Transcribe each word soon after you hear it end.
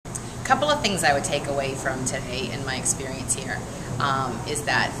couple of things I would take away from today in my experience here is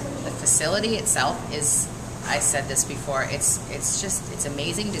that the facility itself is, I said this before, it's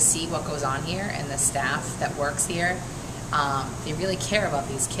amazing to see what goes on here, and the staff that works here, they really care about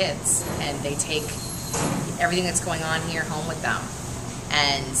these kids, and they take everything that's going on here home with them,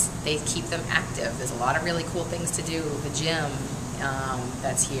 and they keep them active. There's a lot of really cool things to do. The gym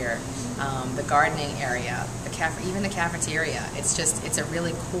that's here, the gardening area, even the cafeteria. It's a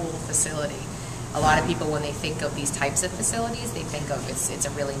really cool facility. A lot of people, when they think of these types of facilities, they think of it's a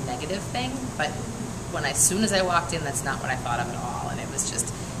really negative thing, but as soon as I walked in, that's not what I thought of at all, and it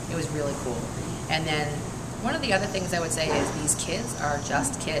was really cool. And then one of the other things I would say is these kids are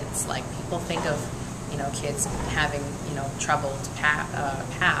just kids. Like, people think of, kids having, troubled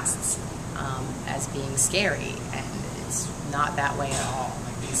pasts as being scary, and it's not that way at all.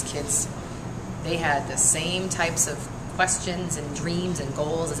 Like, these kids, they had the same types of questions and dreams and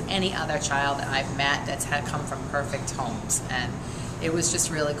goals as any other child that I've met that's had come from perfect homes, and it was just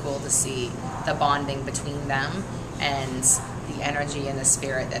really cool to see the bonding between them and the energy and the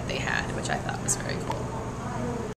spirit that they had, which I thought was very cool.